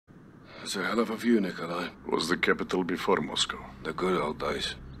It's a hell of a view, Nikolai. Was the capital before Moscow? The good old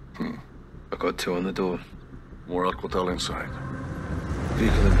days. I got two on the door. More Alcotel inside.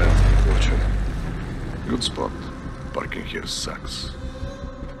 Vehicle inbound to the portrait. Good spot. Parking here sucks.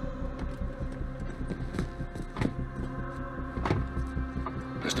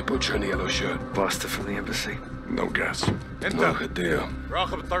 Mr. Butcher in the yellow shirt. Bastard from the embassy. No gas. No good deal.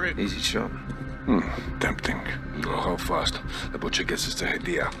 Easy shot. Tempting. Oh, how fast? The Butcher gets us to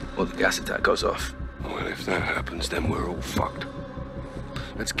Hadia. Or the gas attack goes off. Well, if that happens, then we're all fucked.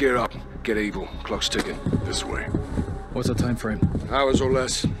 Let's gear up. Get evil. Clock's ticking. This way. What's the time frame? Hours or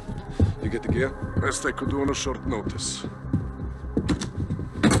less. You get the gear? Best I could do on a short notice.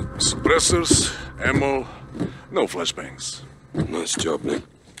 Suppressors, ammo, no flashbangs. Nice job, Nick.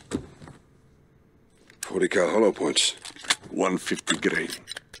 40 cal hollow points. 150 grain.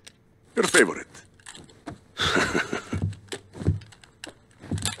 Your favorite.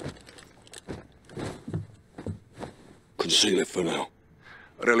 Conceal it for now.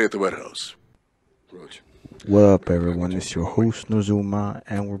 Rally at the warehouse. Roger. What up, everyone? It's your host Nozuma,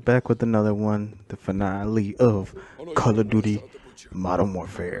 and we're back with another one, the finale of Call of Duty Modern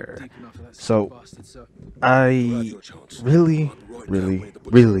Warfare. So, I really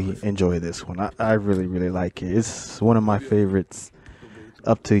enjoy this one. I really like it. It's one of my favorites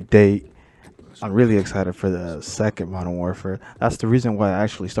up to date. I'm really excited for the second Modern Warfare. That's the reason why I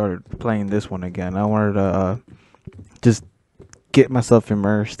actually started playing this one again. I wanted to just get myself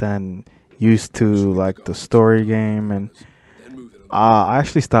immersed and used to like the story game, and I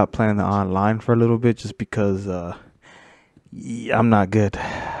actually stopped playing the online for a little bit just because I'm not good.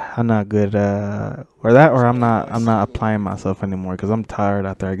 I'm not good or that, or I'm not applying myself anymore because I'm tired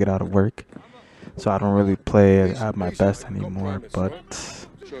after I get out of work, so I don't really play at my best anymore. But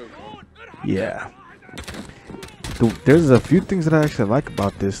yeah, there's a few things that I actually like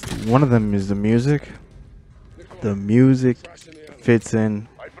about this. One of them is the music. The music fits in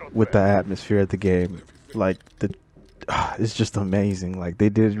with the atmosphere of the game. Like it's just amazing. Like they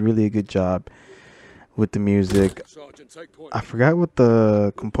did really a good job with the music. I forgot what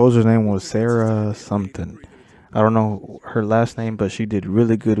the composer's name was, Sarah something. I don't know her last name, but she did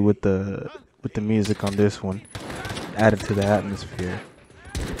really good with the music on this one. Added to the atmosphere.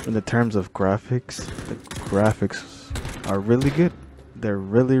 In the terms of graphics, the graphics are really good. They're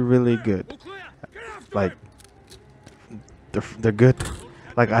really good. Like they're good.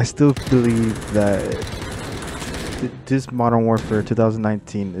 Like I still believe that this Modern Warfare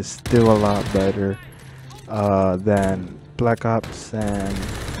 2019 is still a lot better than Black Ops and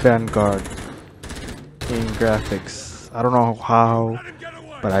Vanguard in graphics. I don't know how,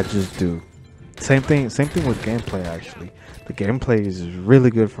 but I just do. Same thing with gameplay. Actually, the gameplay is really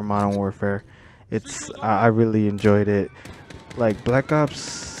good for Modern Warfare. I really enjoyed it. Like Black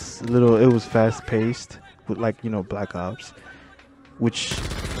Ops, it was fast paced with, like, you know, Black Ops, which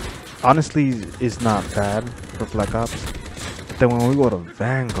honestly is not bad for Black Ops. But then when we go to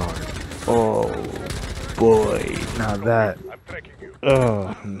Vanguard, oh boy, now that,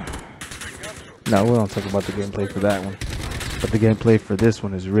 no, we don't talk about the gameplay for that one, but the gameplay for this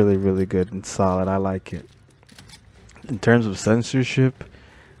one is really good and solid. I like it. In terms of censorship,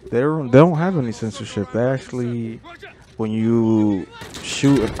 they don't have any censorship. They actually, when you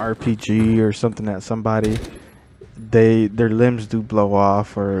shoot an RPG or something at somebody, their limbs do blow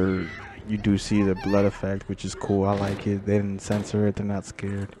off, or you do see the blood effect, which is cool. I like it. They didn't censor it. They're not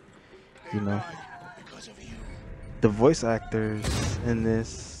scared, you know. The voice actors in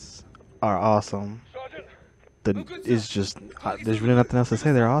this are awesome. It's just there's really nothing else to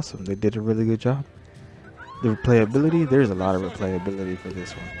say. They're awesome. They did a really good job. The replayability, there's a lot of replayability for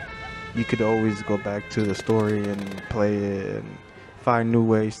this one. You could always go back to the story and play it and find new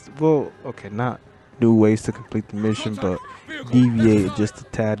ways. Well, okay, not new ways to complete the mission, but deviate just a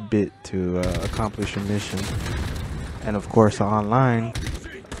tad bit to accomplish your mission. And of course, online,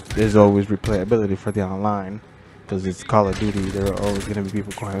 there's always replayability for the online, because it's Call of Duty. There are always going to be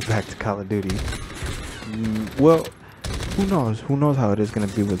people going back to Call of Duty. Well, who knows how it is going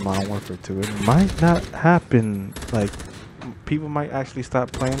to be with Modern Warfare 2. It might not happen. Like, people might actually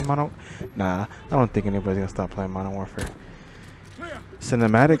stop playing Modern. Nah, I don't think anybody's going to stop playing Modern Warfare.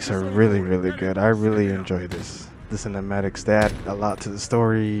 Cinematics are really good. I really enjoy this. The cinematics, they add a lot to the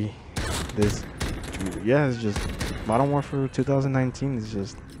story. It's just Modern Warfare 2019 is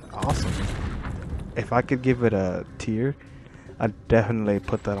just awesome. If I could give it a tier, I'd definitely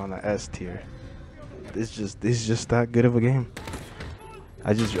put that on the S tier. It's just that good of a game.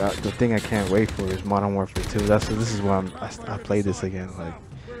 The thing I can't wait for is Modern Warfare 2. This is why I play this again. Like,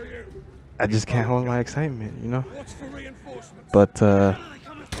 I just can't hold my excitement, you know. But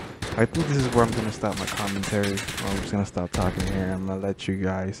I I think this is where I'm gonna stop my commentary. I'm just gonna stop talking here. I'm gonna let you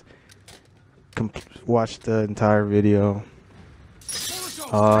guys watch the entire video.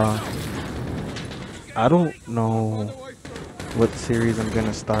 I don't know what series I'm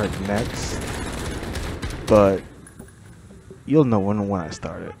gonna start next, but you'll know when I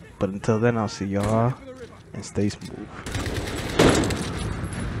start it. But until then, I'll see y'all and stay smooth.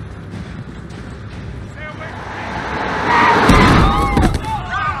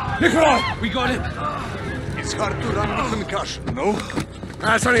 Nikolai! We got him! It's hard to run with concussion, no?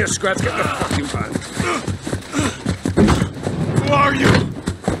 That's only a scratch. Get the fucking van. Who are you?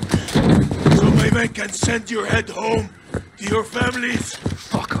 So my men can send your head home to your families?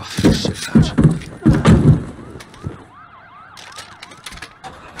 Fuck off, shit pouch.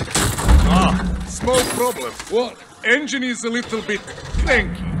 Small problem. What? Engine is a little bit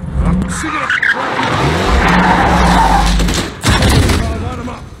cranky. Line him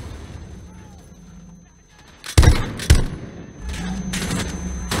up.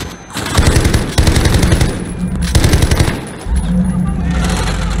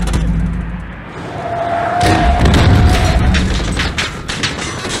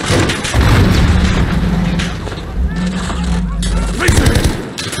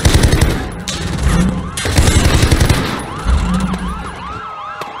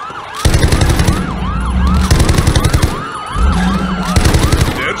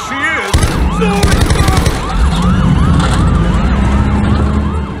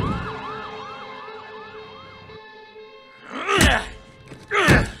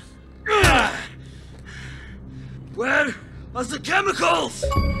 Where are the chemicals?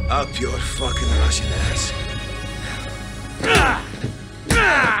 Up your fucking Russian ass.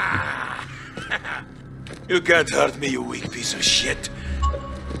 You can't hurt me, you weak piece of shit.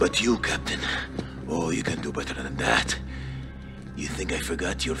 But you, Captain, oh, you can do better than that. You think I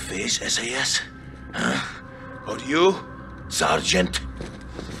forgot your face, SAS? Huh? Or you, Sergeant?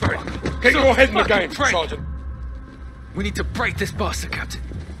 Get your head in the game, Break. Sergeant. We need to break this bastard, Captain.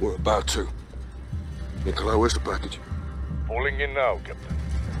 We're about to. Nikolai, where's the package? Pulling in now, Captain.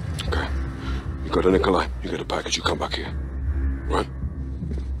 Okay. You got a Nikolai. You got a package. You come back here. Right?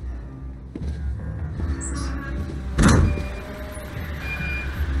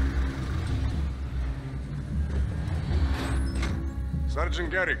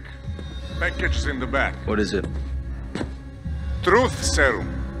 Sergeant Garrick, package is in the back. What is it? Truth serum.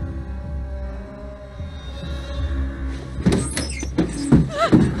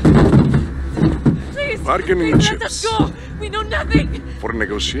 Please, Bargaining please let chips. us go. We know nothing. For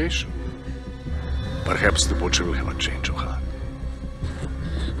negotiation. Perhaps the butcher will have a change of heart.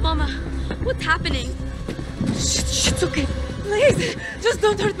 Mama, what's happening? Shit's okay. Please, just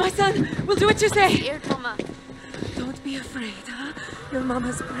don't hurt my son. We'll do what you say. Scared, Mama. Don't be afraid, huh? Your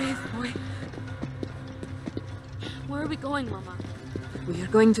mama's a brave boy. Where are we going, Mama? We are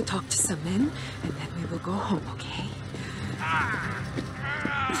going to talk to some men, and then we will go home, okay?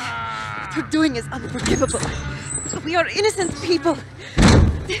 What you're doing is unforgivable. We are innocent people.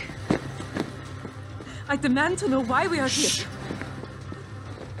 I demand to know why we are here.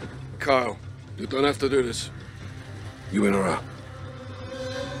 Kyle, you don't have to do this. You in or out?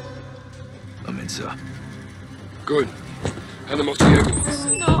 I'm in, sir. Good. Hand them off to the ambulance.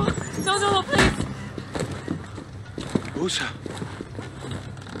 No, please. Who's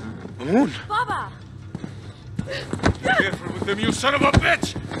Mamoon? Baba! Careful with them, you son of a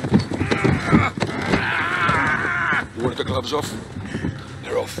bitch! You want the gloves off?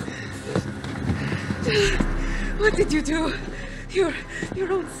 They're off. What did you do? Your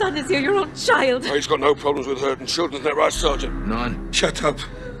own son is here, your own child. Oh, he's got no problems with hurting children, isn't that right, Sergeant? None. Shut up.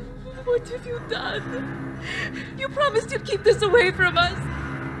 What have you done? You promised you'd keep this away from us.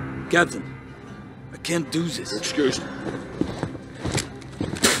 Captain, I can't do this. Excused.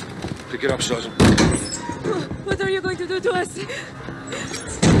 Pick it up, Sergeant. What are you going to do to us?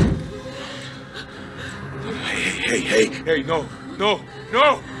 Hey, no.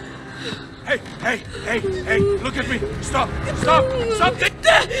 Hey, look at me. Stop. What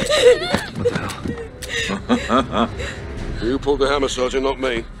the hell? You pulled the hammer, Sergeant, not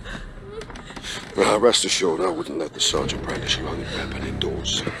me. Rest assured, I wouldn't let the Sergeant brandish your own weapon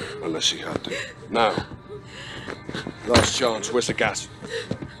indoors, unless he had to. Now, last chance, where's the gas?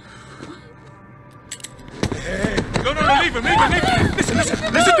 Hey. No, leave him.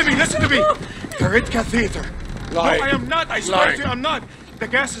 Listen to me. Karitka Theater. Lie. No, I am not. I swear to you, I'm not. The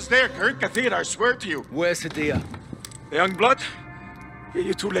gas is there. Karitka Theater, I swear to you. Where's Hadia? The young blood?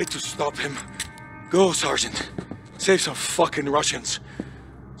 You're too late to stop him. Go, Sergeant. Save some fucking Russians.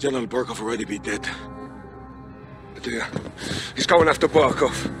 General Bharkov already be dead. Dear, he's going after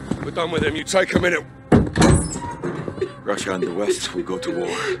Bharkov. We're done with him. You take a minute. Russia and the West will go to war.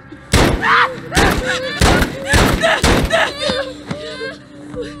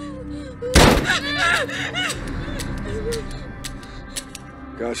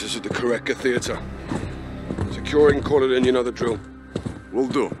 Guys, this is the Koreka Theater. Securing, call it in, you know the drill. Will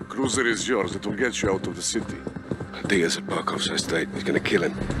do. Cruiser is yours. It will get you out of the city. Diaz at Bharkov's estate. He's gonna kill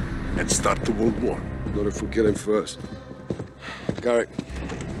him. And start the World War. Not if we kill him first. Garrick,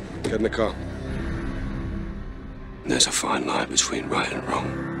 get in the car. There's a fine line between right and wrong.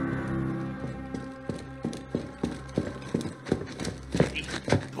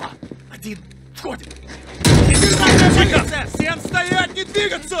 Один, входим! Всем стоять, не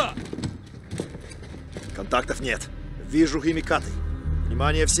двигаться! Контактов нет. Вижу химикаты.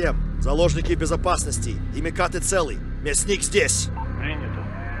 Внимание всем! Заложники безопасности. Химикаты целый. Мясник здесь. Принято.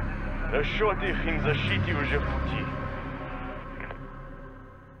 Расчет их им защите уже в пути.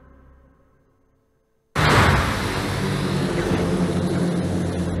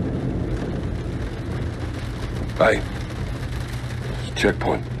 Hey,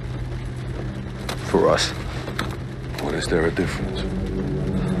 checkpoint. For us. What is there a difference?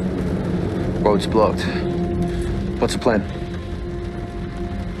 Road's blocked. What's the plan?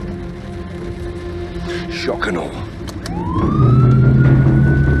 Shock and all.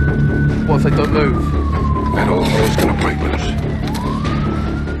 What if they don't move? That old road's gonna break loose.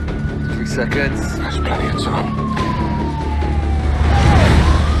 3 seconds. That's plenty of time.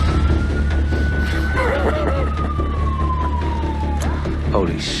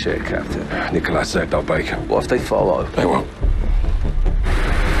 Holy shit, Captain. Nikolai said they'll bake him. What if they follow? They won't.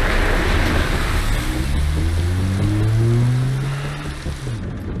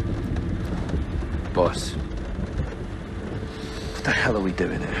 Boss. What the hell are we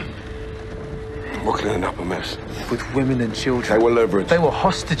doing here? We're cleaning up a mess. With women and children. They were leveraged. They were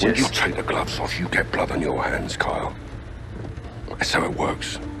hostages. When you take the gloves off, you get blood on your hands, Kyle. That's how it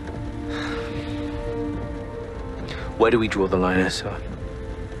works. Where do we draw the line, sir?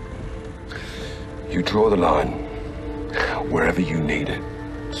 You draw the line wherever you need it,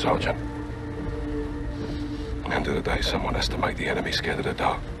 Sergeant. At the end of the day, someone has to make the enemy scared of the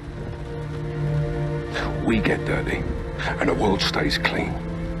dark. We get dirty, and the world stays clean.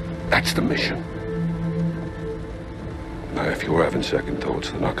 That's the mission. Now, if you're having second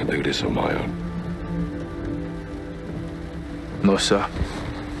thoughts, then I can do this on my own. No, sir.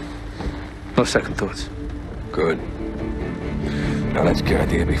 No second thoughts. Good. Now let's get out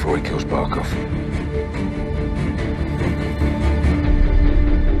of here before he kills Bharkov.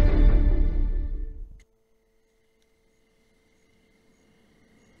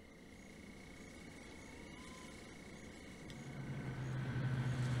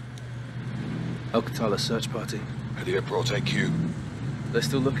 Alcatala search party. Hadir brought AQ. They're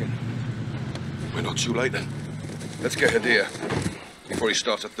still looking. We're not too late then. Let's get Hadir before he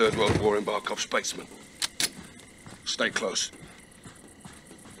starts a third world war in Bharkov's basement. Stay close.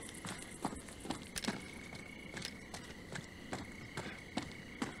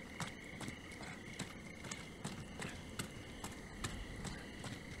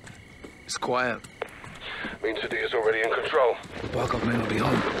 It's quiet. Means Hadir's already in control. Bharkov may not be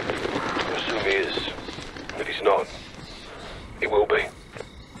home. Assume he is. If he's not, he will be.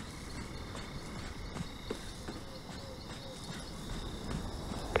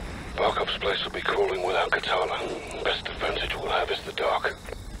 Bharkov's place will be crawling without Katala. Best advantage we'll have is the dark.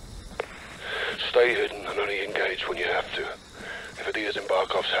 Stay hidden and only engage when you have to. If Hadir's in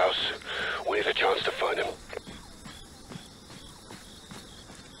Bharkov's house, we need a chance to find him.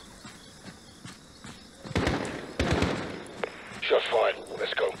 Shots fired.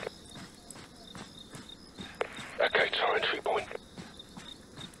 Let's go. That gate's our entry point.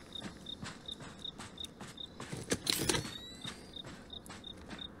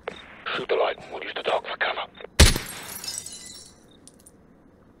 Shoot the light. We'll use the dark for cover.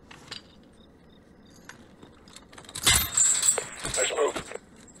 Let's move.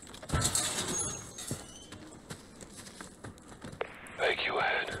 AQ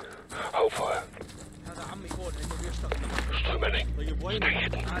ahead. Hold fire. There's too many. Stay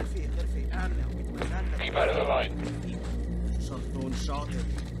hidden. Keep out of the light. شرطون شاطر.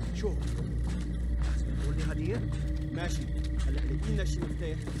 شوف لازم تقول لي هدير ماشي هلا لقينا شي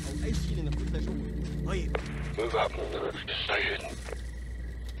مفتاح او اي شيء لنفوت لجوا طيب Move up. Just stay hidden.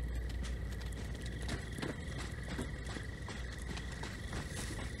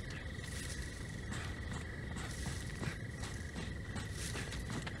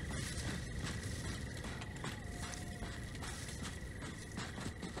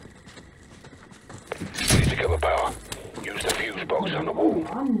 Need to cover power. Use the fuse box on the wall.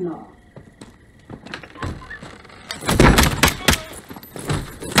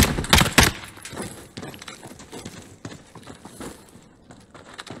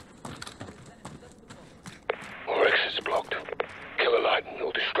 Our exit's blocked. Kill a light and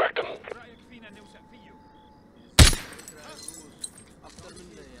it'll distract them.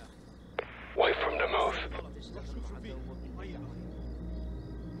 Wait for him to move.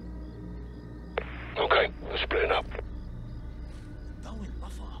 Okay, they're splitting up.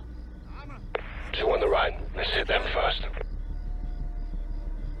 Two on the right. Let's hit them first.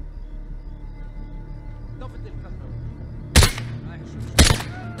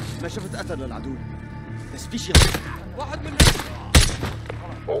 ما شفت أثر للعدو بس في شيء واحد منهم.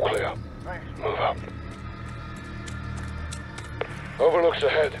 All clear. Move up. Overlooks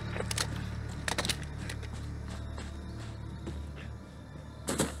ahead.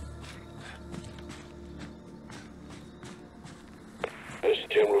 There's the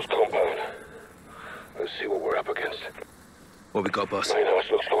General's compound. Let's see what we're up against. What we got, boss? Main house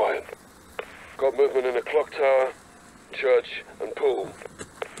looks quiet. Got movement in the clock tower, church, and pool.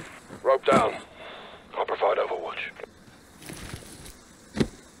 Rope down. I'll provide overwatch.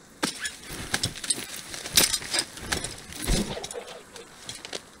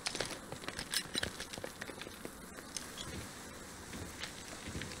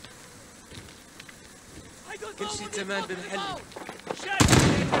 كل شيء تمام بنحل.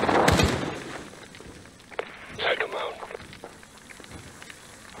 Take them out.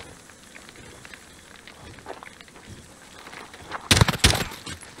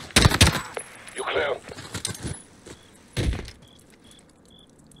 You clear.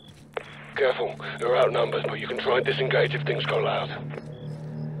 Careful, they're outnumbered, but you can try and disengage if things go loud.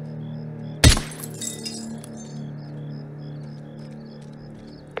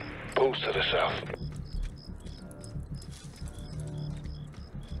 Pulls to the south.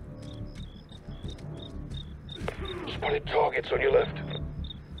 Spotted targets on your left.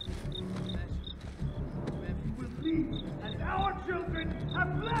 And our children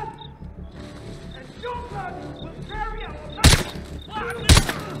have left! And your blood will carry our life!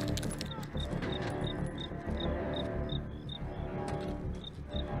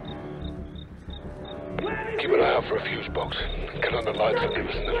 Keep an eye out for a fuse box. Get on the lights and give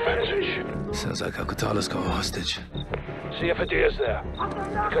us an advantage. Sounds like Al-Qatala's got a hostage. See if Adia's there.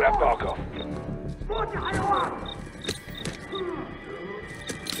 You could have Bharkov.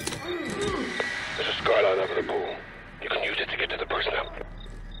 There's a skyline over the pool. You can use it to get to the prisoner.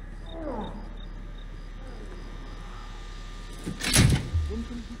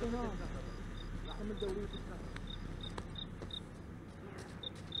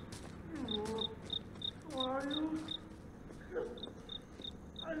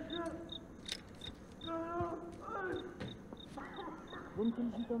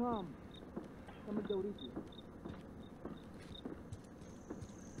 ممكن شيء تمام. كمل دوريتي.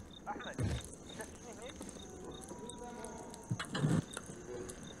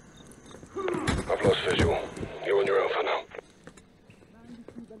 I've lost visual. You're on your own for now.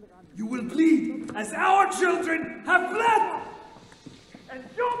 You will bleed as our children have bled! And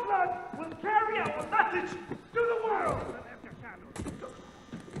your blood will carry our message to the world!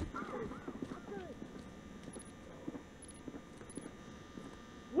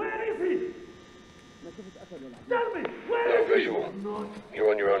 Where is he? Tell me, where No is he? visual. You're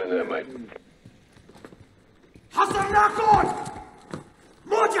on your own in there, mate. حصرناكم!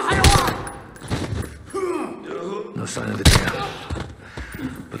 موت يا حيوان! No sign of Adia.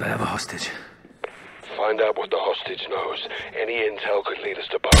 But I have a hostage. Find out what the hostage knows. Any intel could lead us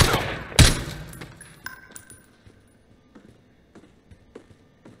to Bharkov.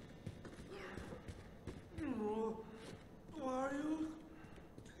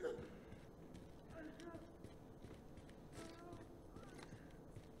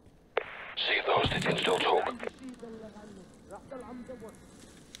 See if the hostage can still talk.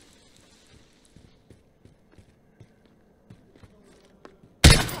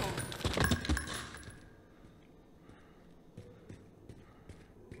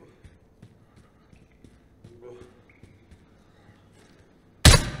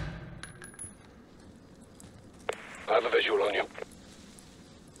 I have a visual on you.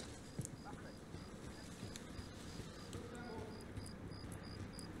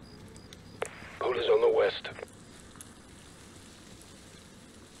 Pool is on the west.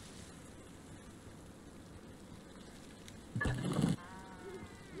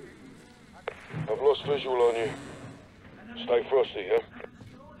 I've lost visual on you. Stay frosty, yeah?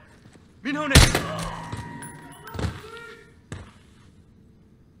 مين هونيك؟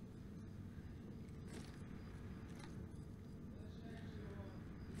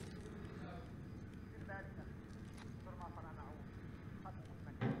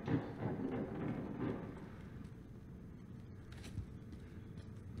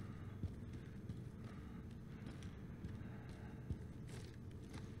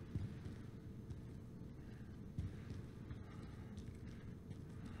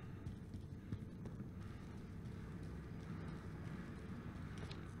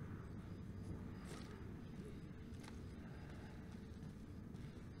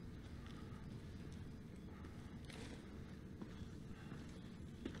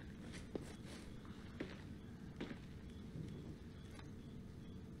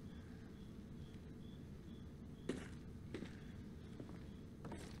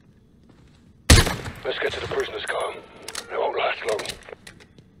 Let's get to the prisoner's car. It won't last long.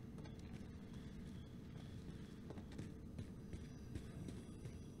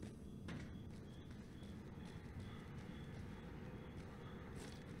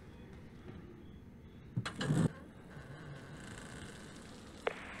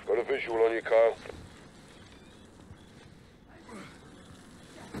 Got a visual on your car.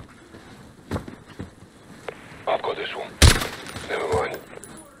 I've got this one. Never mind.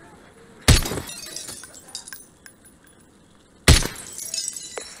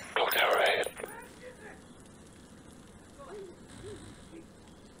 Clock tower ahead.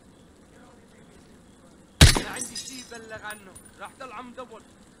 عندي شيء بلغ عنه راح ضل عم دور.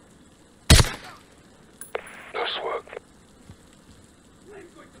 Nice work.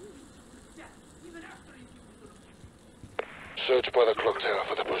 Search by the clock tower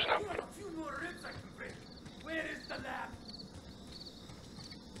for the prisoner. Where is the lab?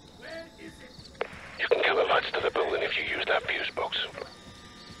 Where is it? You can get the lights to the building if you use that fuse box.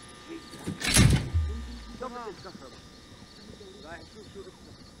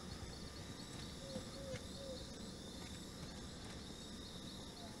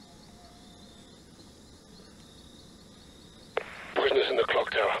 Prisoners in the clock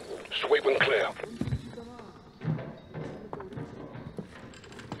tower. Sweep and clear.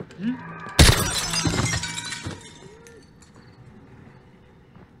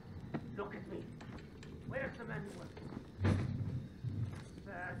 Look at me. Where's the manual?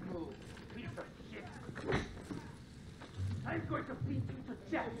 Bad move. Piece of shit. I'm going to beat you to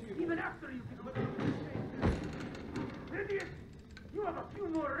death even after you get away. Idiot! You have a few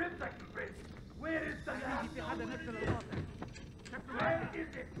more ribs I can break. Where is the lab? Where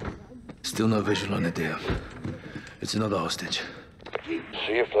is it? Still no visual on the deal. It's another hostage.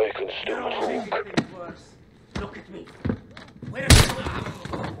 See if they can still talk. Look at me. Where's the lab?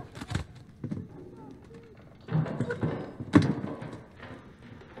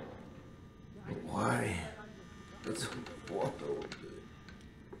 Why? Let's walk over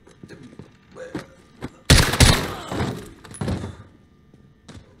the bed.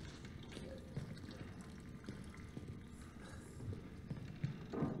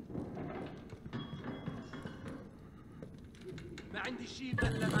 ما عندي شيء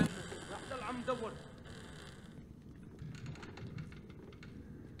بلغ عنه راح ضل عم دور.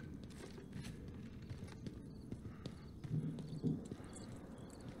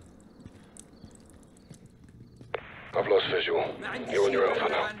 I've lost visual. You're on your own for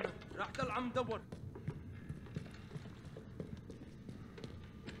now. راح ضل عم دور.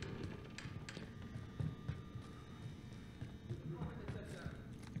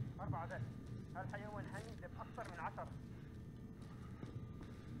 هالحيوان هنجذب أكثر من 10.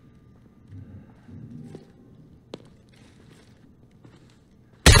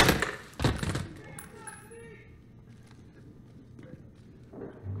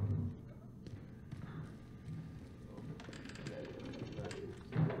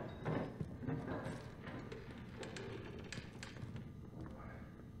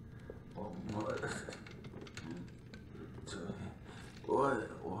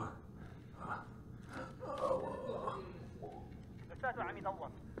 لساته عم يدور.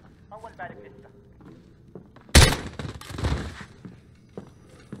 طول بالك لسه.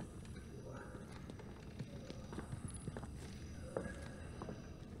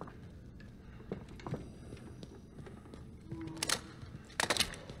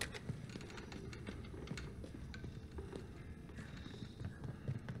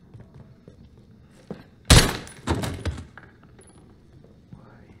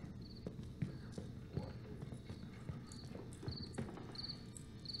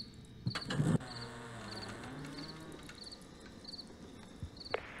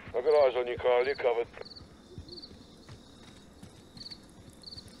 I've got eyes on you, Kyle. You're covered.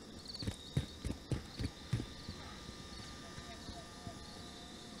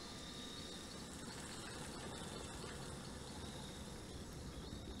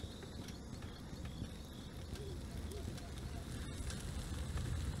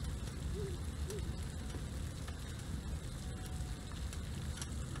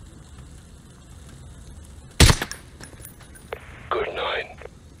 Good night.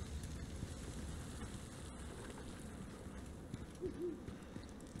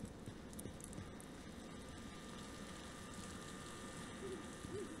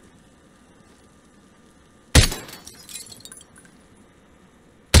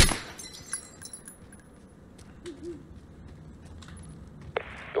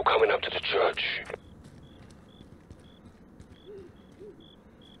 You're coming up to the church.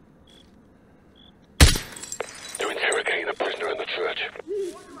 They're interrogating a prisoner in the church.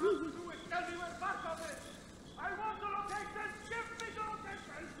 tell me where Bharkov is. I want the location. Give me the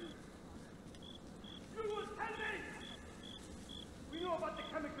location. You will tell me. We know about the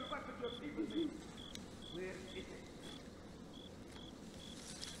chemical weapon your people made. Where is it?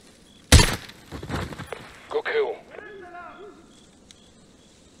 Go kill. Where is the lab?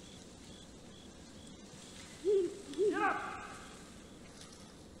 Get up!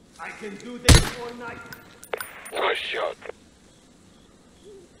 I can do this all night. Nice shot.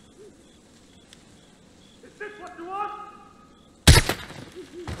 Is this what you want?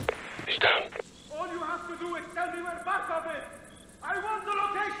 He's down. All you have to do is tell me where Bharkov is. I want the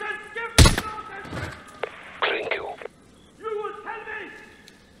location. Give me the location. Clean kill. You will tell me.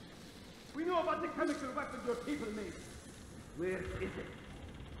 We know about the chemical weapon your people made. Where is it?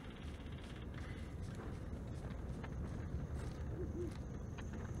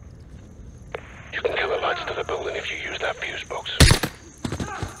 You can kill the lights to the building if you use that fuse box.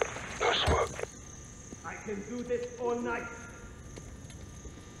 Nice work. I can do this all night.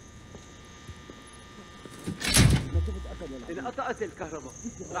 انقطعت الكهرباء.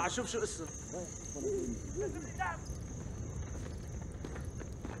 راح اشوف شو قصة.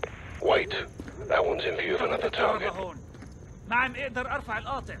 Wait. That one's in view of another target. ما عم اقدر ارفع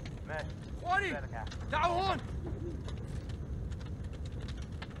القاطع. اخواني تعالوا هون.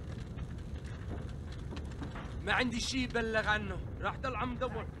 ما عندي شيء بلغ عنه. راح ضل عم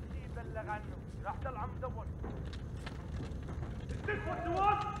دور. Is this what you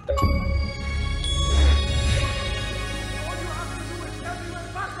want? All you have to do is tell me where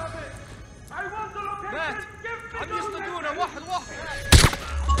Bharkov is. I want the location. Give me the location. عم يصطادونا واحد.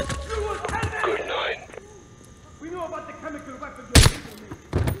 You will tell me. Good night. We know about the chemical weapon your people made.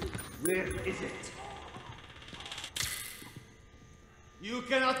 Where is it? You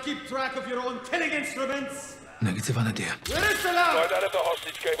cannot keep track of your own killing instruments. Negative on idea. Where is the lab? Find out if the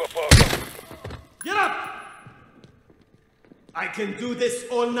hostage gave up Bharkov. Get up! I can do this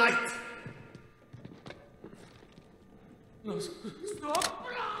all night. No, stop!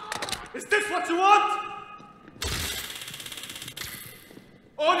 Is this what you want?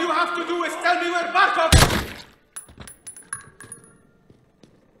 All you have to do is tell me where Bharkov is.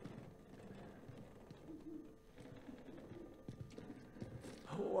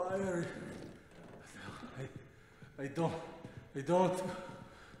 Why are you... I don't...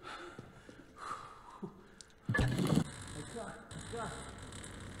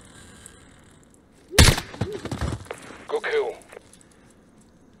 Go kill.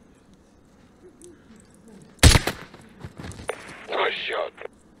 Nice shot.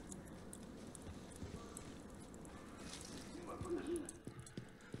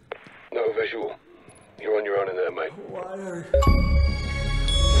 No visual. You're on your own in there, mate. Why are you...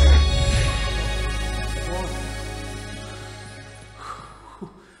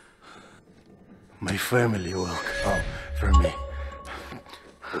 My family will come for me.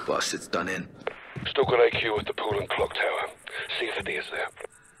 The bastard's done in. Still got AQ at the pool and clock tower. See if Adia's there.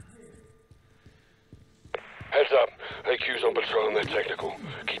 Heads up. AQ's on patrol and they're technical.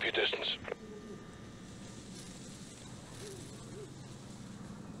 Keep your distance.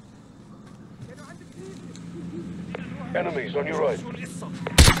 Enemies on your right.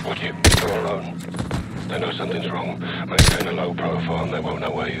 Watch it. You're alone. They know something's wrong. Maintain a low profile and they won't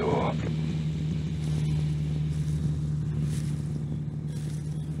know where you are.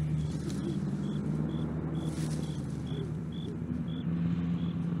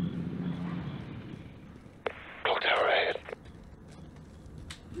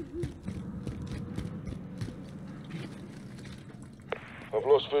 I've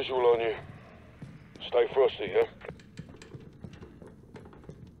lost visual on you. Stay frosty, yeah?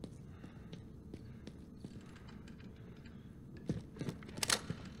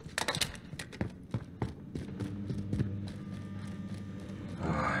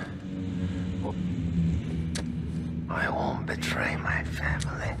 I won't betray my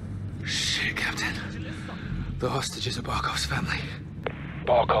family. Shit, Captain. The hostages are Bharkov's family.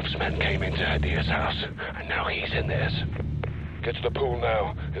 Bharkov's men came into Adia's house, and now he's in theirs. Get to the pool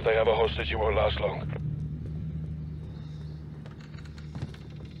now. If they have a hostage, you won't last long.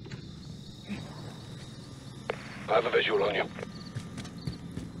 I have a visual on you.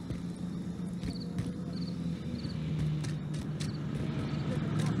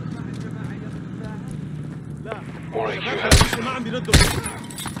 More AQ help.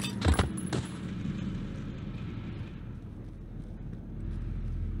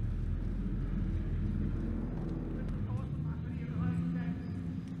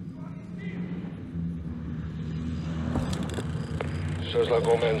 Sounds like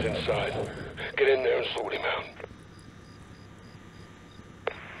all men's inside. Get in there and sort him out.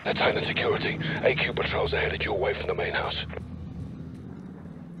 They're tightening security. AQ patrols are headed your way from the main house.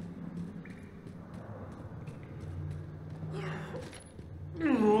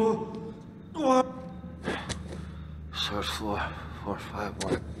 Third floor,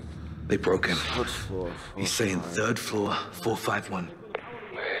 451. They broke him. Third floor. He's saying third floor, 451.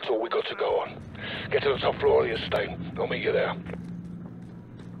 It's all we got to go on. Get to the top floor of the estate. I'll meet you there.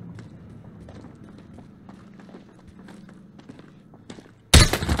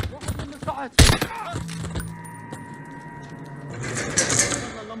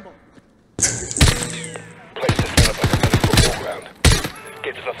 Place this setup like a tennis football ground.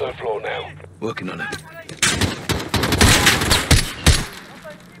 Get to the third floor now. Working on it.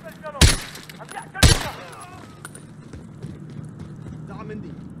 دعم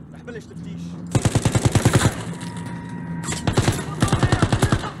مندي رح بلش تفتيش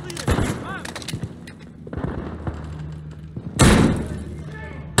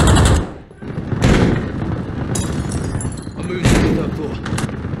I'm moving to the third floor.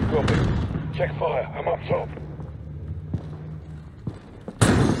 Copy. Check fire. I'm up top.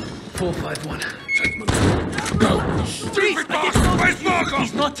 451. Go! Stupid bastard! Where's Bharkov?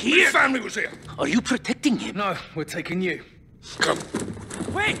 He's not here. His family was here. Are you protecting him? No, we're taking you. Come.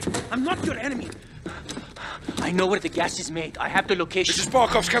 Wait! I'm not your enemy. I know where the gas is made. I have the location. This is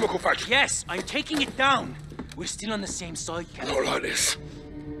Bharkov's chemical factory. Yes, I'm taking it down. We're still on the same side, Captain. Not like this.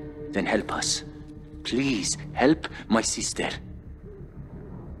 Then help us. Please, help my sister.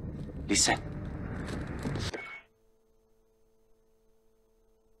 Listen.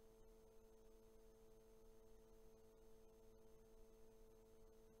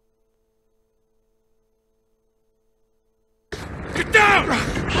 Get down!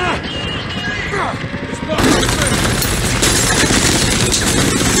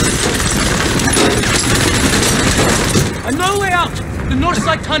 I'm no way out! The north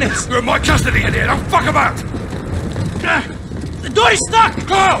side tunnels! You're in my custody in here, don't fuck about! The door is stuck!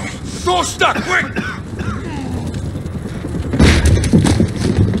 Go! The door's stuck, quick!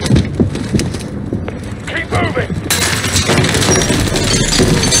 Keep moving!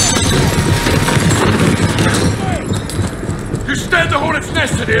 You stand the hornet's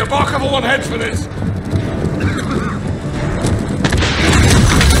nest in here, Bharkov will want heads for this!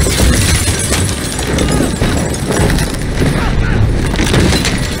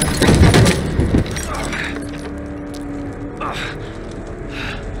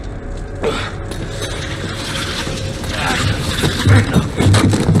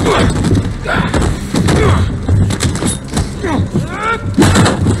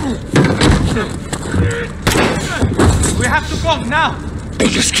 We have to go now! You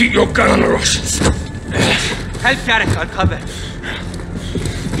just keep your gun on the Russians. Help Gareth, I'll cover.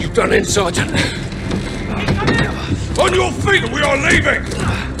 You done in, Sergeant? On your feet, we are leaving!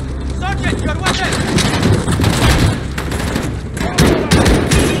 Sergeant, your weapon!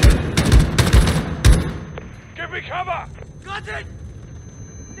 Give me cover! Got it!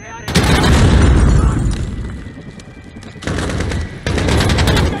 They are in.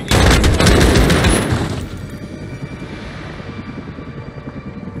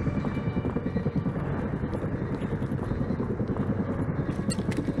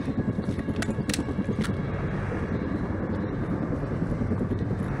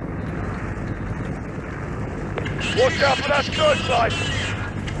 Watch out for that skirt side!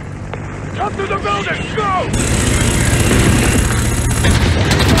 Come to the building, go!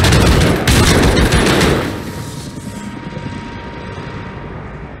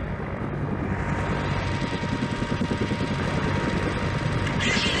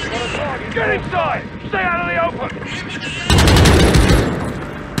 Got a target. Get inside! Stay out of the open!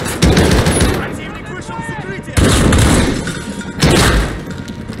 Противник вышел из укрытия!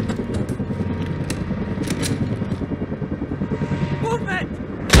 Movement!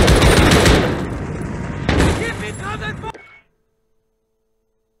 Give me cover!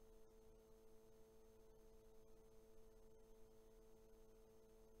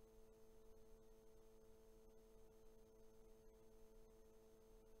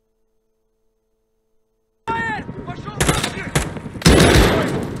 Fire! Пошел нахер!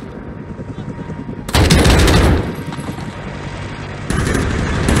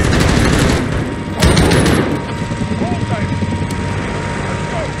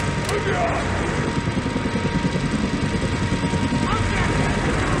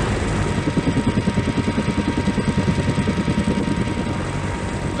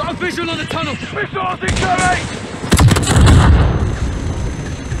 Got a visual on the tunnel! Missiles incoming!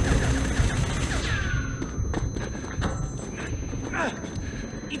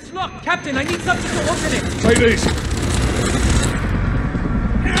 It's locked! Captain, I need something to open it! Take these.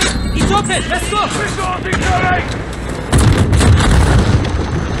 Open! Let's go!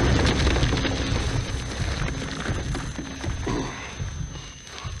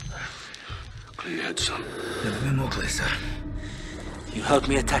 Clear your head, son. Never been more clear, sir. You helped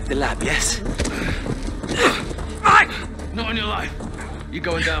me attack the lab, yes? Not on your life. You're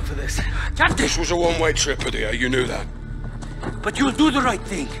going down for this. Captain! This was a one-way trip, Padilla. You knew that. But you'll do the right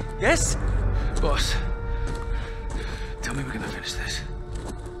thing, yes? Boss, tell me we're gonna finish this.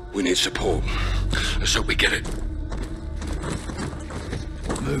 We need support. Let's hope we get it.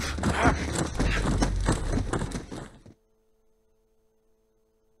 Move.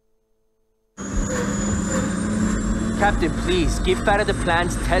 Captain, please, give Farah the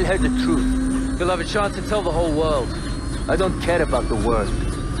plans, tell her the truth. You'll have a chance to tell the whole world. I don't care about the world.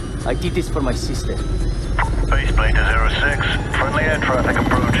 I did this for my sister. Baseplate to 06. Friendly air traffic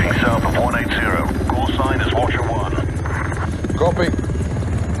approaching south of 180. Call sign is Watcher 1. Copy.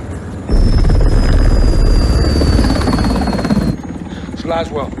 It's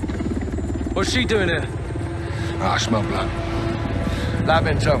Laswell. What's she doing here? I smell blood. Lab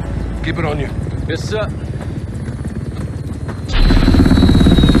intel. Keep it on you. Yes, sir.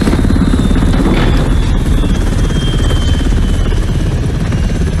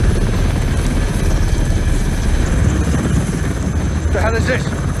 The hell is this?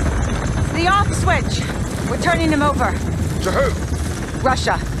 It's the off switch. We're turning him over. To who?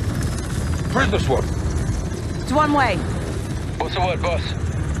 Russia. Prisoner swap. It's one way. What's the word, boss?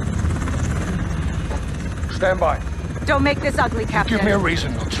 Stand by. Don't make this ugly, Captain. Give me a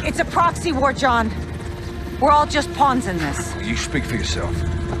reason not to. It's a proxy war, John. We're all just pawns in this. You speak for yourself.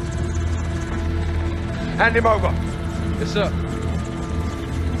 Hand him over. Yes, sir.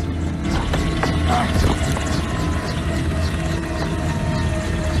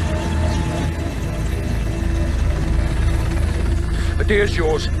 Idea's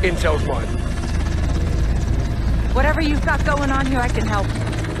yours, intel's mine. Whatever you've got going on here, I can help.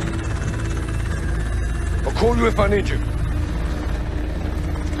 I'll call you if I need you.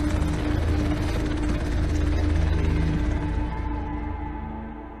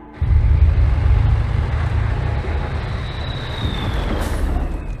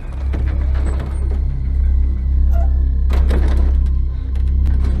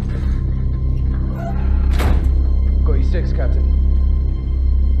 Got you 6, Captain.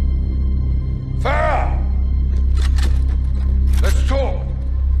 Farah! Let's talk.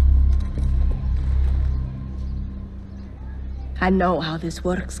 I know how this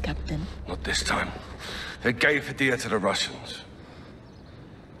works, Captain. Not this time. They gave Padilla to the Russians.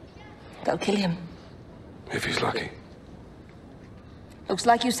 They'll kill him. If he's lucky. Looks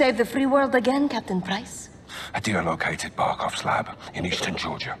like you saved the free world again, Captain Price. Padilla located Bharkov's lab in eastern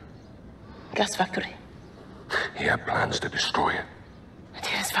Georgia. Gas factory. He had plans to destroy it.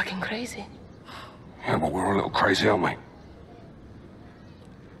 It's fucking crazy. Yeah, but we're a little crazy, aren't we?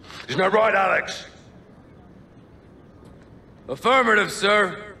 Isn't that right, Alex? Affirmative,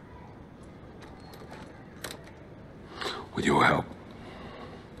 sir. With your help,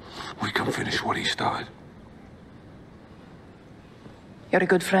 we can finish what he started. You're a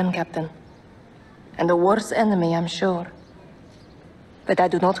good friend, Captain. And the worst enemy, I'm sure. But I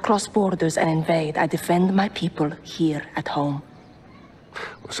do not cross borders and invade. I defend my people here at home.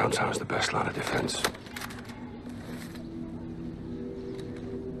 Well, sometimes the best line of defense.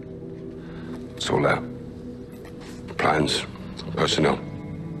 It's all there. Plans, personnel.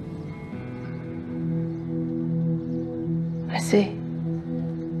 I see.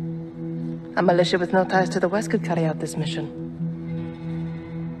 A militia with no ties to the West could carry out this mission.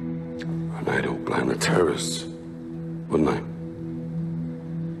 And they'd all blame the terrorists, wouldn't they?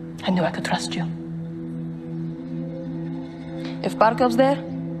 I knew I could trust you. If Bharkov's there,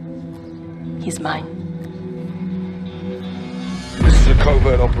 he's mine. This is a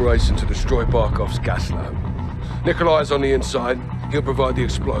covert operation to destroy Bharkov's gas lab. Nikolai's on the inside. He'll provide the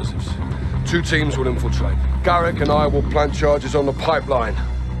explosives. 2 teams will infiltrate. Garrick and I will plant charges on the pipeline.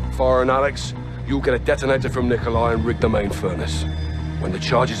 Farah and Alex, you'll get a detonator from Nikolai and rig the main furnace. When the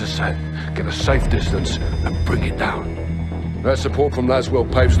charges are set, get a safe distance and bring it down. That support from Laswell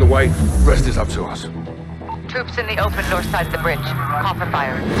paves the way. Rest is up to us. Troops in the open north side of the bridge. Call for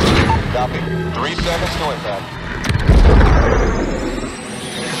fire. Copy. 3 seconds to impact.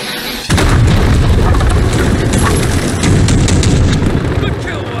 Good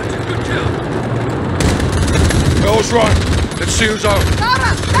kill, Watcher. Good kill. Bell's right. Let's see who's out.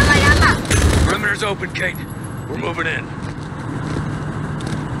 Perimeter's open, Kate. We're moving in.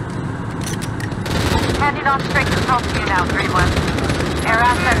 Handing off straight control to you now, 3-1. Air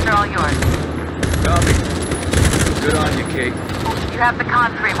assets are all yours. Copy. Good on you, Kate. You have the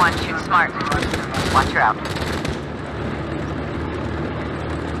con 3-1. Shoot smart. Watch her out.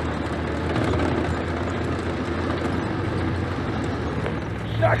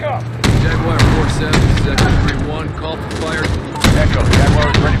 Stack up! Jaguar 4-7, second 3-1, call for fire. Echo, Jaguar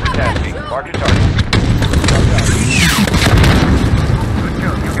is ready for tasking. Mark your target. Good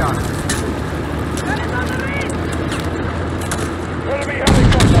kill, you got it. Enemy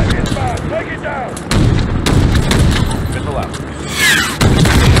helicopter inbound! Take it down! Missile out.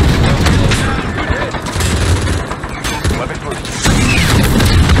 Weapons loose.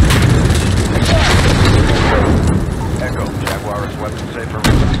 Echo, Jaguar is weapon safe for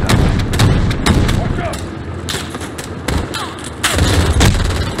resupply. Watch out!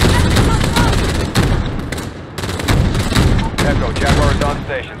 Echo, Jaguar is on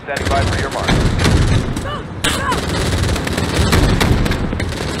station, standing by for your mark.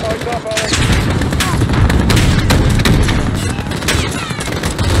 Eyes up, Alex!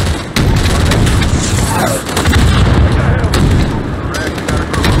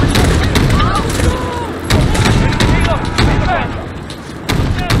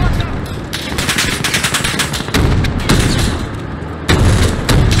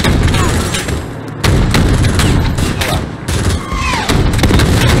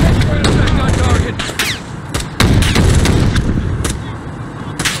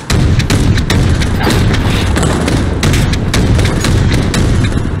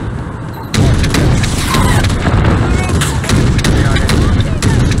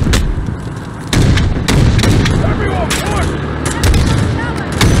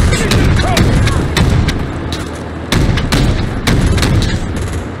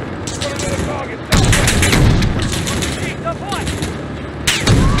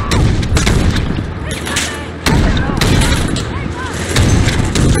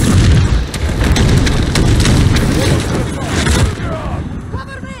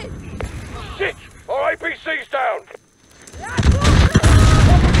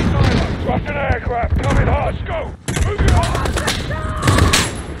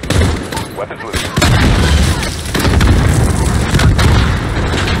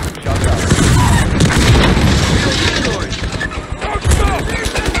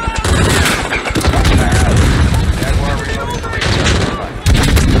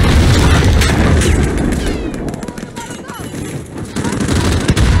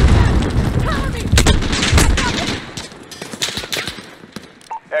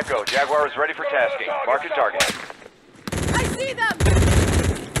 Echo, Jaguar is ready for tasking. Mark your target. I see them!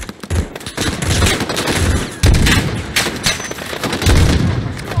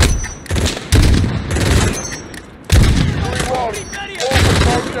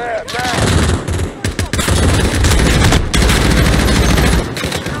 There, now!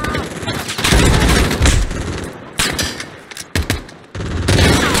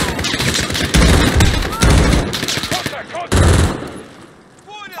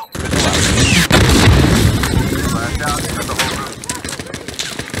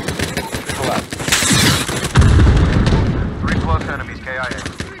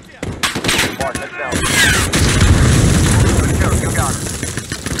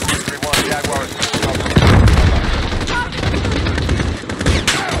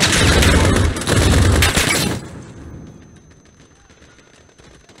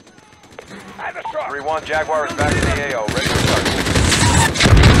 Jaguar is back in the AO, ready for target.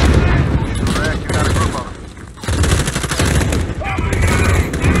 Correct, you got a group of them.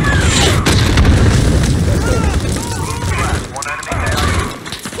 One enemy KIA.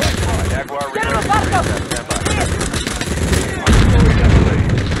 Jaguar reloading. Stand by.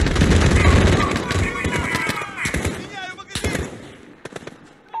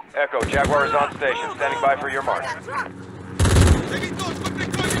 Echo, Jaguar is on station, standing by for your mark.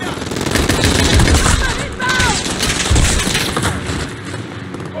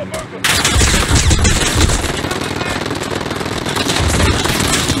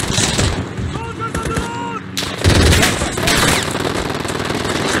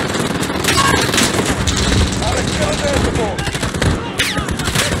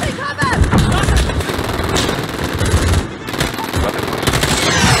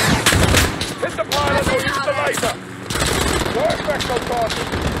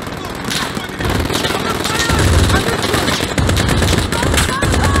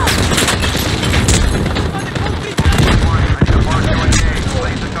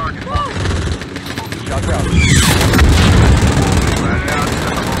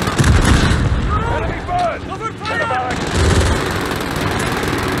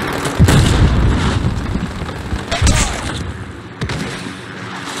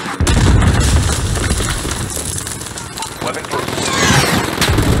 Weapon proof.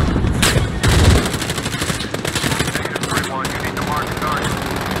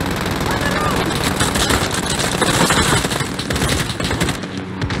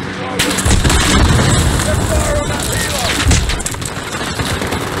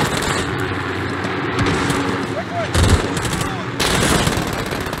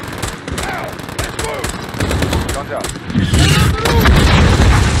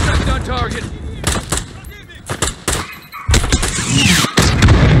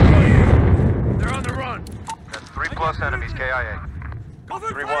 aye.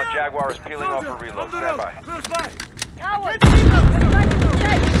 3-1, Jaguar is peeling off for reload. Stand by. Close by. Coward!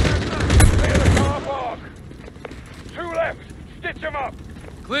 Two left. Stitch him up.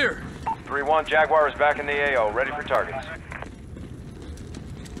 Clear. 3-1, Jaguar is back in the AO, ready for targets.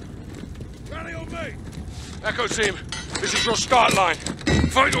 Rally on me. Echo team, this is your start line.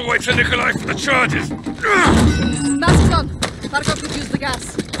 Find your way to Nikolai for the charges. Mask's on. Bharkov could use the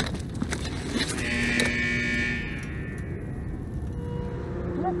gas.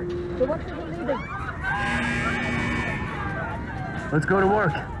 So what's the leading? Let's go to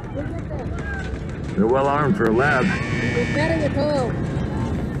work. They're well armed for a lab. We're getting it all.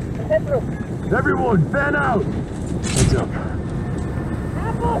 Everyone, fan out! Heads up.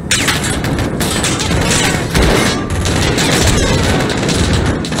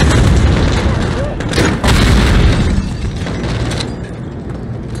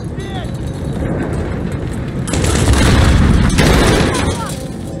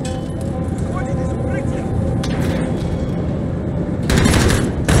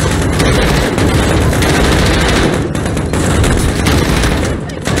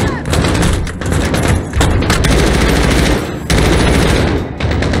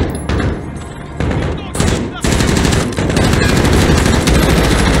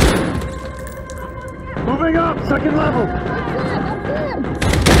 Moving up, second level.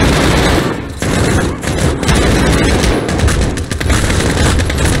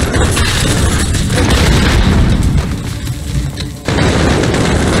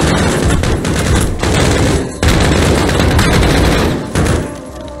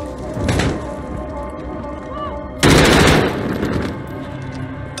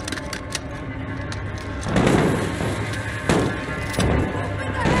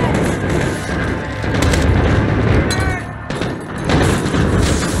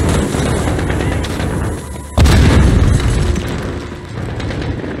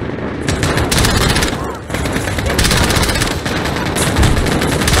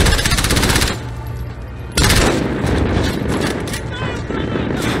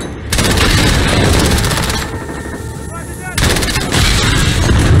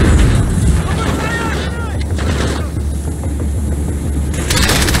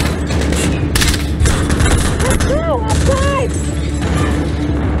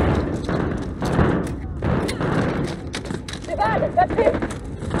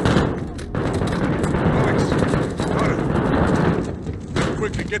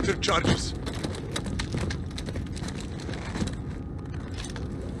 Quickly get their charges.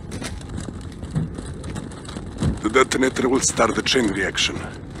 The detonator will start the chain reaction.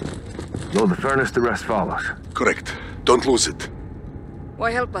 Load the furnace, the rest follows. Correct. Don't lose it.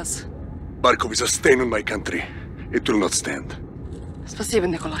 Why help us? Bharkov is a stain on my country. It will not stand. Спасибо,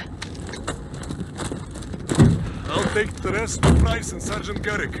 Nikolai. I'll take the rest to Price and Sergeant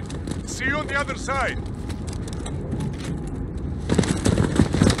Garrick. See you on the other side.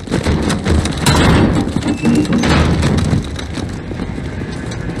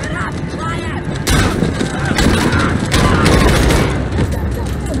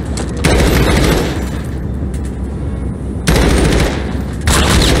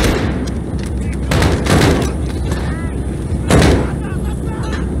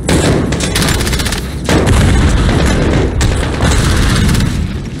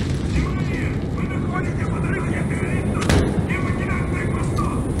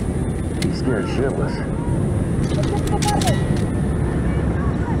 Scared shitless.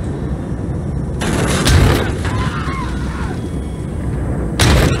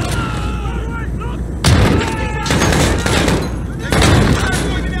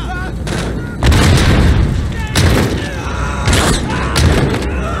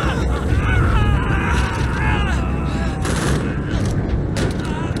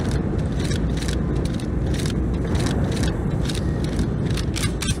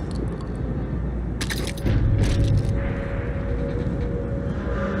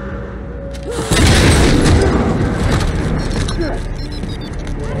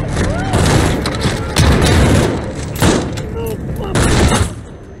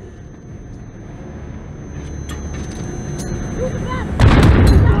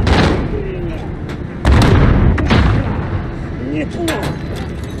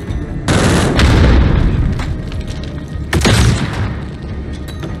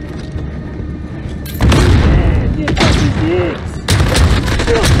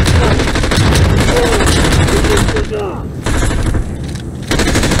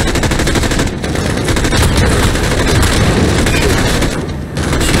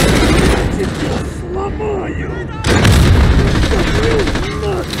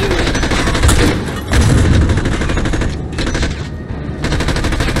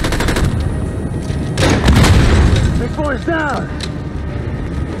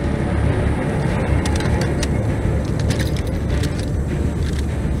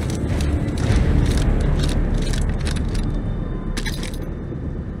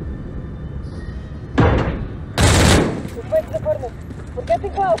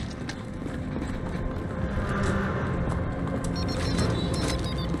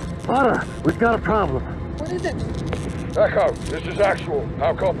 Farah, we've got a problem. What is it? Echo, this is Actual.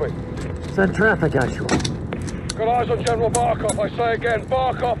 How copy? Send traffic, Actual. Got eyes on General Bharkov. I say again,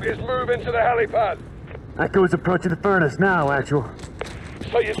 Bharkov is moving to the helipad. Echo is approaching the furnace now, Actual.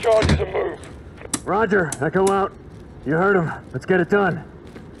 Set your charges and move. Roger, Echo out. You heard him. Let's get it done.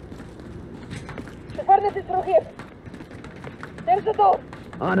 The furnace is through here. There's the door.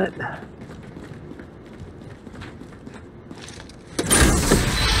 On it.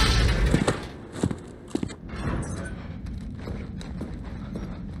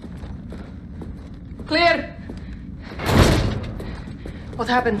 Clear! What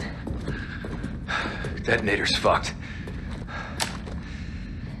happened? Detonator's fucked.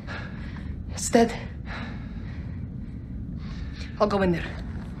 It's dead. I'll go in there.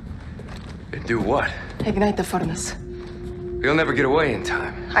 And do what? Ignite the furnace. You'll never get away in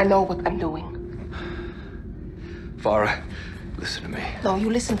time. I know what I'm doing. Farah, listen to me. No, you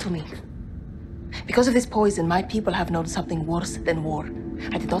listen to me. Because of this poison, my people have known something worse than war.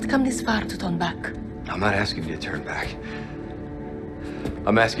 I did not come this far to turn back. I'm not asking you to turn back.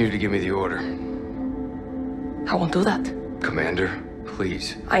 I'm asking you to give me the order. I won't do that. Commander,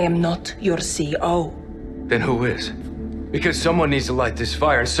 please. I am not your CO. Then who is? Because someone needs to light this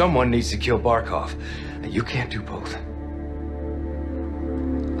fire and someone needs to kill Bharkov. And you can't do both.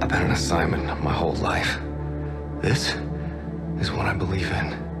 I've been on assignment my whole life. This is what I believe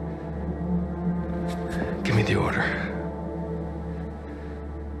in. Give me the order.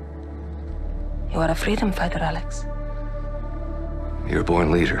 You are a freedom fighter, Alex. You're a born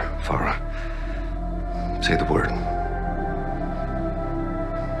leader, Farah. Say the word.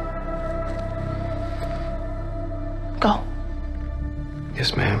 Go.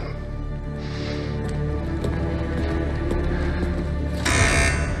 Yes, ma'am.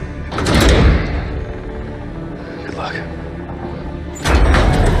 Good luck.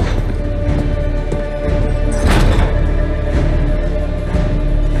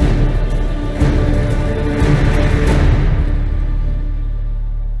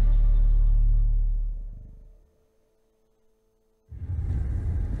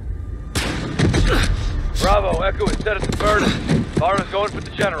 Bravo, Echo is set at the furnace. Farah's going for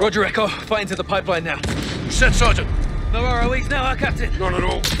the general. Roger, Echo. Fighting to the pipeline now. You said, Sergeant. No ROEs now, huh, Captain? None at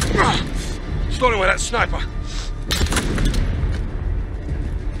all. Starting with that sniper.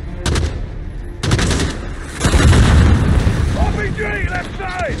 RPG, left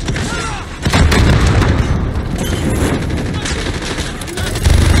side!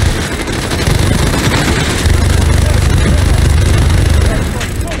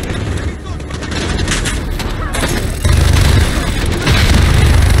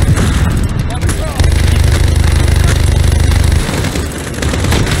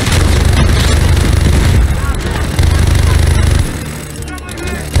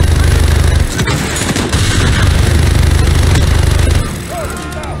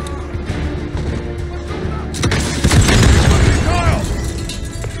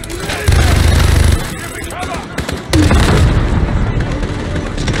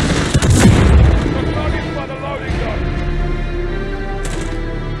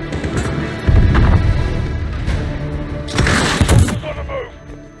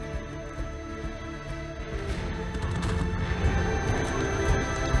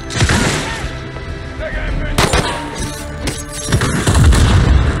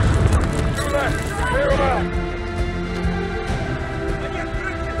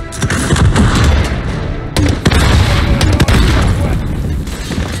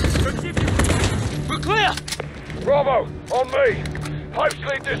 Bravo, on me. Pipes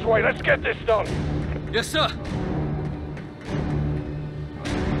lead this way. Let's get this done. Yes, sir.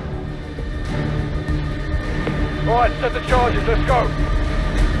 All right, set the charges. Let's go.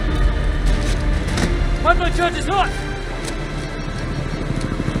 Pipeline charges hot.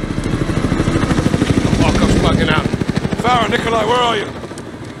 Bharkov's bugging out. Farah, Nikolai, where are you?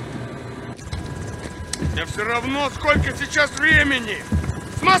 Я все равно, сколько сейчас времени.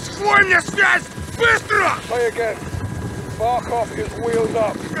 С Москвой мне связь! Быстро! Say again. Bharkov is wheeled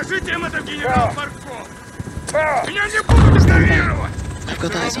up. Скажите им это, генерал Бharkov. Farah! Меня не будут игнорировать! I've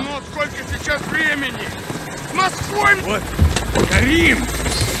got eyes on. Все равно, сколько сейчас времени. С Москвой! Вот, Карим!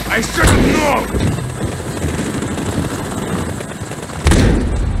 I should have known!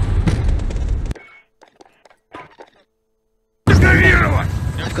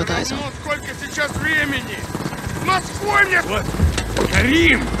 I've got eyes on. Сколько сейчас времени? С Москвой мне... Вот,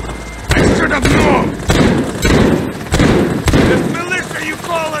 Карим! I should have known! This militia you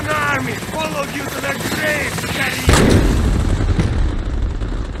call an army followed you to the grave, Карим!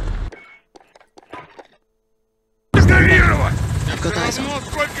 I've got eyes on.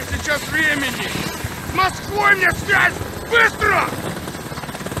 сколько сейчас времени! С Москвой мне связь! Быстро!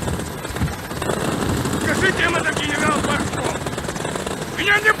 Скажите им это, генерал Бharkov!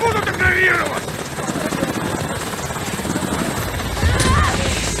 Меня не будут игнорировать!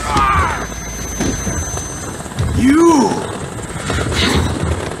 You!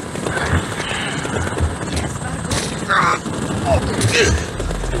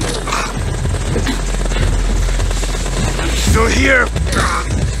 Still here?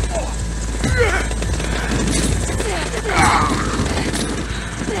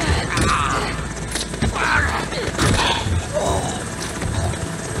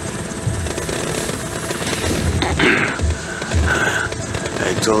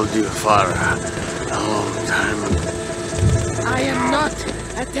 I told you, Farah, a long time ago. I am not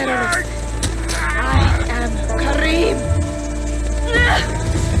a terrorist. I am Karim.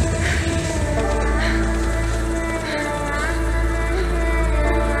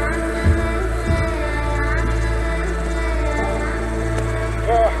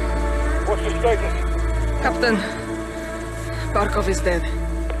 What's the status? Captain, Bharkov is dead.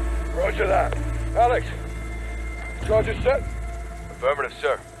 Roger that. Alex, charges set? Affirmative,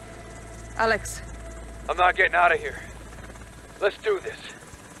 sir. Alex, I'm not getting out of here. Let's do this.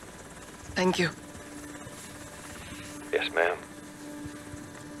 thank you. Yes, ma'am.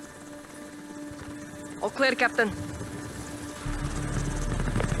 All clear, Captain.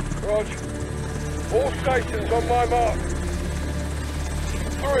 Roger. All stations on my mark.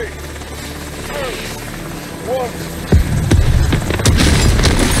 3, 2, 1.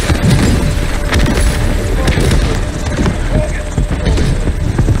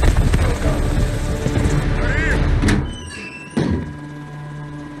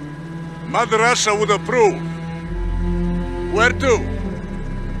 Mother Russia would approve. Where to?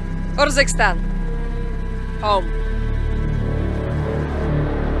 Urzikstan. Home.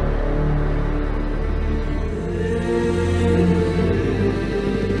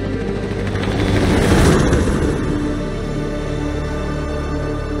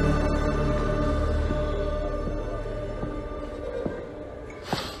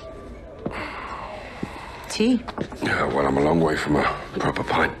 Tea? Yeah, well, I'm a long way from a proper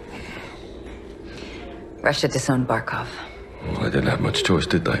pint. Russia disowned Bharkov. Well, they didn't have much choice,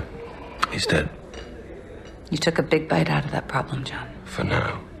 did they? He's dead. You took a big bite out of that problem, John. For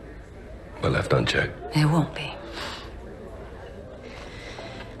now. But left unchecked. It won't be.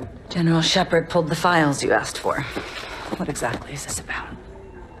 General Shepard pulled the files you asked for. What exactly is this about?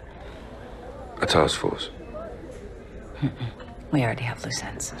 A task force. We already have loose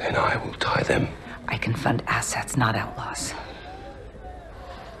ends. Then I will tie them. I can fund assets, not outlaws.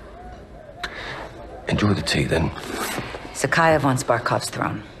 Enjoy the tea, then. Sakhayev wants Bharkov's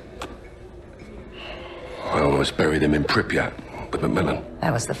throne. I almost buried him in Pripyat with Macmillan.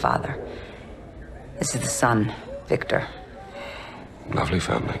 That was the father. This is the son, Victor. Lovely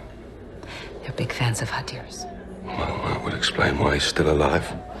family. They're big fans of Hadir's. Well, that would explain why he's still alive.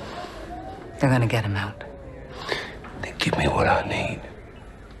 They're gonna get him out. Then give me what I need.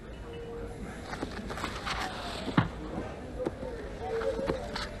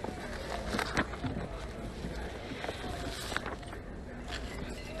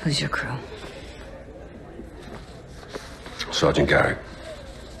 Who's your crew? Sergeant Garrick.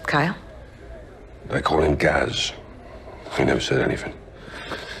 Kyle? They call him Gaz. He never said anything.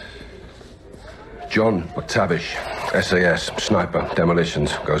 John McTavish, SAS, sniper,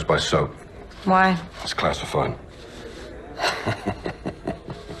 demolitions, goes by SOAP. Why? It's classified.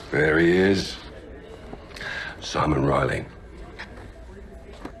 There he is. Simon Riley.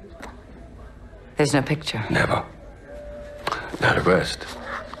 There's no picture. Never. Now the rest.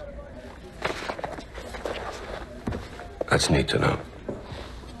 That's neat to know.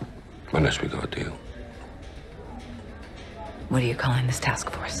 Unless we got a deal. What are you calling this task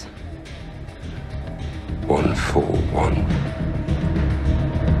force? 141.